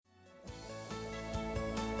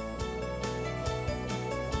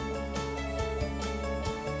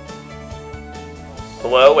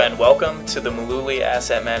Hello and welcome to the Mullooly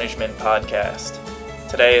Asset Management podcast.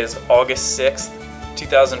 Today is August 6th,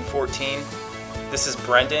 2014. This is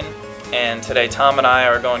Brendan, and today Tom and I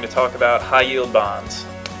are going to talk about high-yield bonds.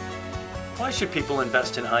 Why should people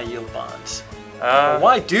invest in high-yield bonds? Or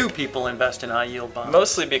why do people invest in high-yield bonds?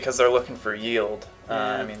 Mostly because they're looking for yield.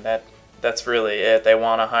 That's really it. They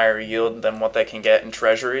want a higher yield than what they can get in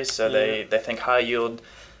treasuries, so they think high yield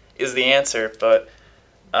is the answer. But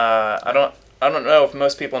I don't know if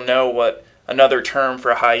most people know what another term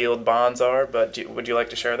for high yield bonds are. But would you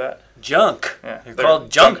like to share that? Junk. Yeah, they're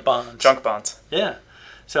called junk bonds. Junk bonds. Yeah.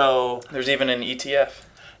 So there's even an ETF.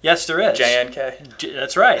 Yes, there is. JNK.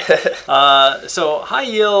 That's right. So high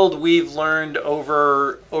yield, we've learned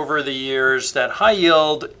over the years that high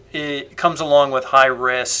yield it comes along with high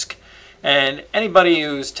risk. And anybody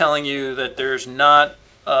who's telling you that there's not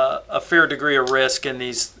a fair degree of risk in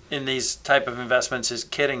these type of investments is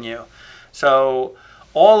kidding you. So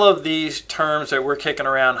all of these terms that we're kicking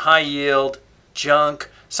around, high yield, junk,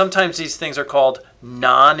 sometimes these things are called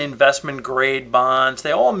non-investment grade bonds.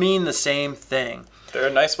 They all mean the same thing. They're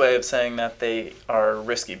a nice way of saying that they are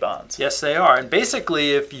risky bonds. Yes, they are. And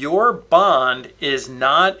basically, if your bond is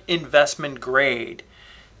not investment grade,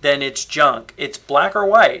 then it's junk. It's black or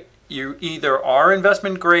white. You either are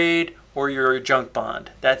investment grade or you're a junk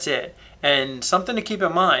bond. That's it. And something to keep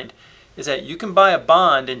in mind is that you can buy a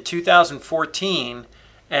bond in 2014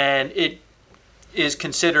 and it is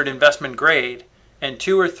considered investment grade. And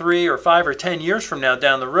 2 or 3 or 5 or 10 years from now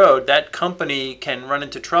down the road, that company can run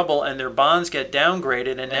into trouble and their bonds get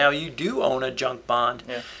downgraded, and now you do own a junk bond.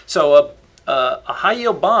 Yeah. So a high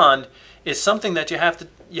yield bond is something that you have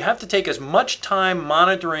to take as much time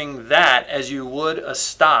monitoring that as you would a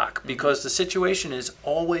stock, because the situation is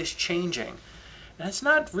always changing. And it's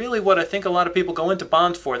not really what I think a lot of people go into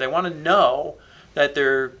bonds for. They want to know that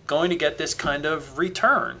they're going to get this kind of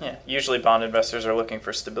return. Yeah, usually bond investors are looking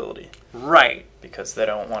for stability. Right. Because they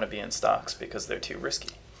don't want to be in stocks because they're too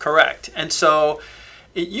risky. Correct. And so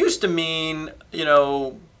it used to mean,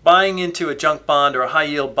 buying into a junk bond or a high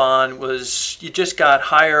yield bond was you just got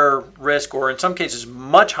higher risk, or in some cases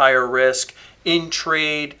much higher risk in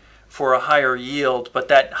trade for a higher yield. But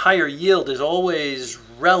that higher yield is always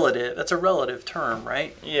relative. That's a relative term,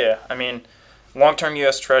 right? Yeah. I mean, long-term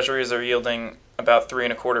U.S. Treasuries are yielding about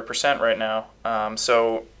 3.25% right now.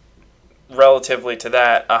 So relatively to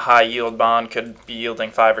that, a high yield bond could be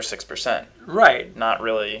yielding 5 or 6%. Right. Not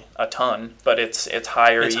really a ton, but it's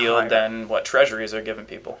higher yield than what treasuries are giving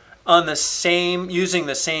people. Using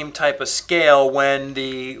the same type of scale, when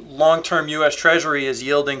the long-term U.S. Treasury is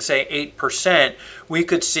yielding, say, 8%, we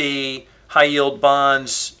could see high yield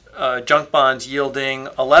bonds, junk bonds yielding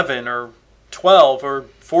 11 or 12 or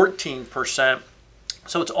 14%.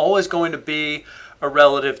 So it's always going to be a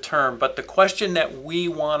relative term. But the question that we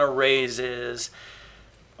want to raise is,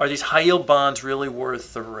 are these high yield bonds really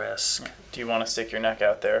worth the risk? Do you want to stick your neck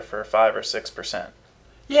out there for 5 or 6%?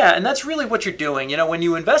 Yeah, and that's really what you're doing. When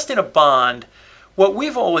you invest in a bond, what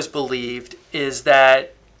we've always believed is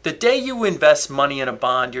that the day you invest money in a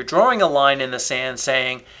bond, you're drawing a line in the sand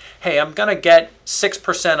saying, hey, I'm going to get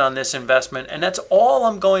 6% on this investment, and that's all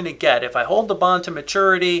I'm going to get. If I hold the bond to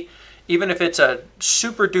maturity, even if it's a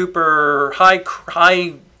super duper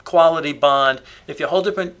high quality bond, if you hold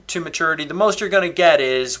it to maturity, the most you're going to get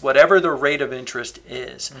is whatever the rate of interest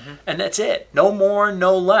is. Mm-hmm. And that's it. No more,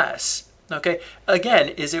 no less. Okay. Again,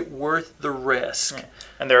 is it worth the risk? Yeah.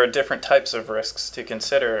 And there are different types of risks to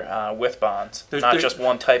consider with bonds, not just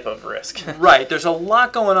one type of risk. Right. There's a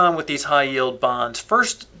lot going on with these high yield bonds.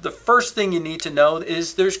 The first thing you need to know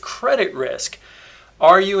is there's credit risk.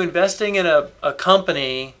 Are you investing in a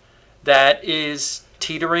company that is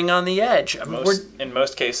teetering on the edge? In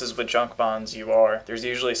most cases with junk bonds, you are. There's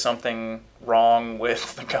usually something wrong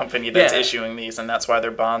with the company that's issuing these, and that's why their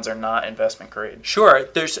bonds are not investment grade. Sure.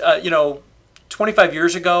 There's, 25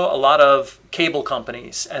 years ago, a lot of cable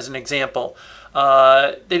companies, as an example,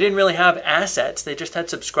 they didn't really have assets. They just had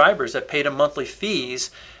subscribers that paid them monthly fees.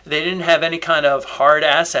 They didn't have any kind of hard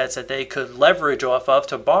assets that they could leverage off of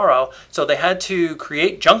to borrow, so they had to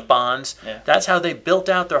create junk bonds. Yeah. That's how they built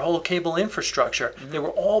out their whole cable infrastructure. Mm-hmm. They were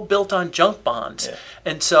all built on junk bonds. Yeah.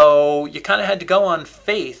 And so you kind of had to go on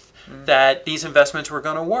faith that these investments were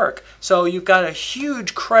going to work. So you've got a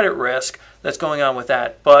huge credit risk that's going on with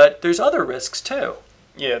that. But there's other risks too.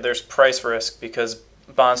 Yeah, there's price risk because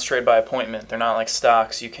bonds trade by appointment. They're not like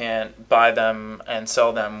stocks. You can't buy them and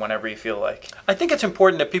sell them whenever you feel like. I think it's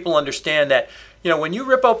important that people understand that, when you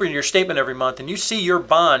rip open your statement every month and you see your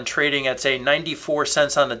bond trading at, say, 94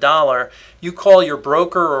 cents on the dollar, you call your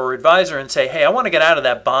broker or advisor and say, hey, I want to get out of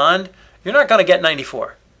that bond. You're not going to get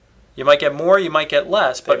 94. You might get more, you might get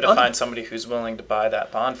less. But to find somebody who's willing to buy that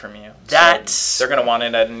bond from you. So they're going to want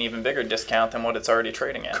it at an even bigger discount than what it's already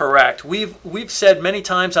trading at. Correct. We've said many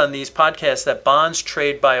times on these podcasts that bonds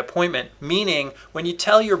trade by appointment, meaning when you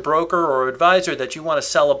tell your broker or advisor that you want to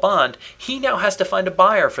sell a bond, he now has to find a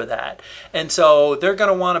buyer for that. And so they're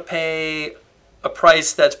going to want to pay a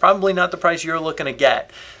price that's probably not the price you're looking to get.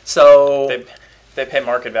 So they pay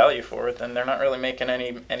market value for it, then they're not really making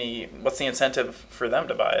any. What's the incentive for them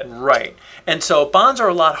to buy it? Right. And so bonds are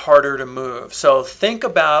a lot harder to move. So think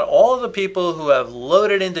about all of the people who have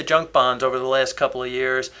loaded into junk bonds over the last couple of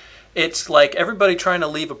years. It's like everybody trying to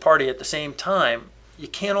leave a party at the same time. You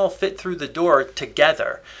can't all fit through the door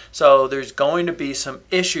together. So there's going to be some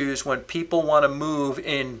issues when people want to move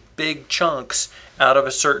in big chunks out of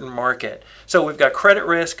a certain market. So we've got credit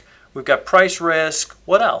risk, we've got price risk.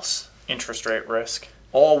 What else? Interest rate risk.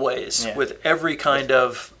 Always, with every kind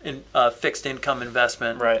of fixed income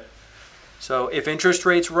investment. Right. So if interest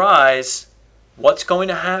rates rise, what's going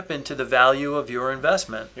to happen to the value of your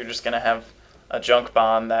investment? You're just going to have a junk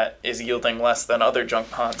bond that is yielding less than other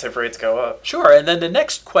junk bonds if rates go up. Sure, and then the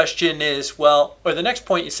next question is, or the next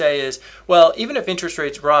point you say is, well, even if interest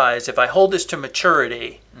rates rise, if I hold this to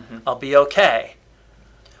maturity, I'll be okay.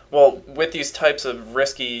 Well, with these types of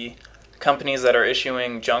risky companies that are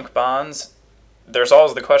issuing junk bonds, there's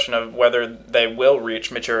always the question of whether they will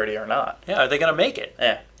reach maturity or not. Yeah, are they going to make it?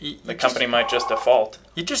 Yeah, the company might just default.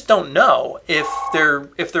 You just don't know if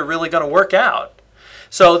they're really going to work out.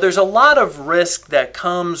 So there's a lot of risk that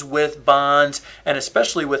comes with bonds, and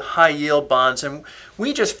especially with high yield bonds. And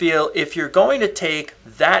we just feel if you're going to take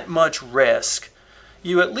that much risk,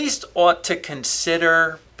 you at least ought to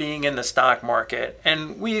consider being in the stock market.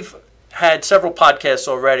 And we've had several podcasts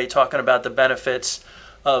already talking about the benefits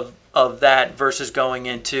of that versus going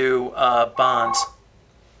into bonds.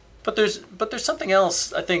 But there's something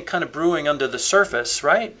else, I think, kind of brewing under the surface,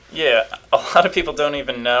 right? Yeah, a lot of people don't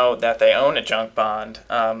even know that they own a junk bond.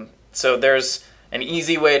 So there's an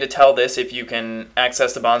easy way to tell this if you can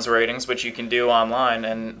access the bonds ratings, which you can do online.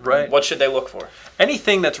 And what should they look for?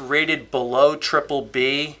 Anything that's rated below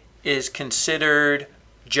BBB is considered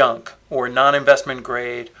junk or non-investment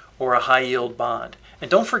grade or a high-yield bond.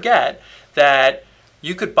 And don't forget that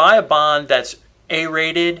you could buy a bond that's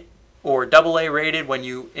A-rated or AA rated when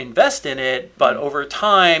you invest in it, but over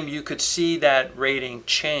time you could see that rating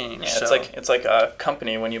change. Yeah, it's like a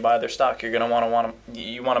company when you buy their stock. You're going to want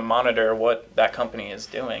to monitor what that company is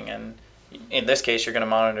doing, and in this case, you're going to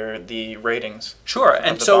monitor the ratings. Sure,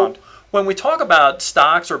 and so bond. When we talk about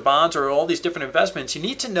stocks or bonds or all these different investments, you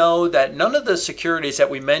need to know that none of the securities that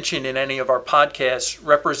we mention in any of our podcasts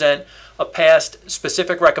represent a past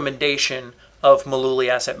specific recommendation of Mullooly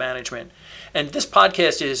Asset Management. And this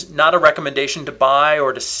podcast is not a recommendation to buy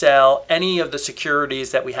or to sell any of the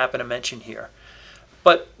securities that we happen to mention here.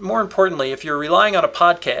 But more importantly, if you're relying on a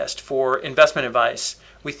podcast for investment advice,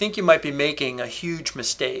 we think you might be making a huge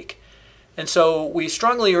mistake. And so we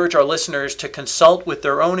strongly urge our listeners to consult with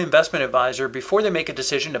their own investment advisor before they make a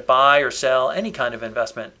decision to buy or sell any kind of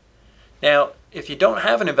investment. Now, if you don't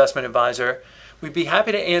have an investment advisor, we'd be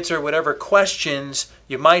happy to answer whatever questions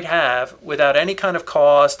you might have without any kind of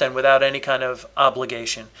cost and without any kind of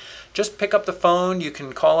obligation. Just pick up the phone. You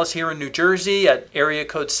can call us here in New Jersey at area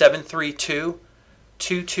code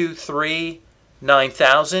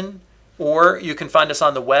 732-223-9000, or you can find us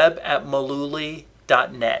on the web at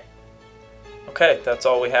mullooly.net. Okay, that's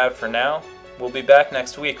all we have for now. We'll be back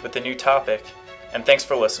next week with a new topic, and thanks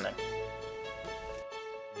for listening.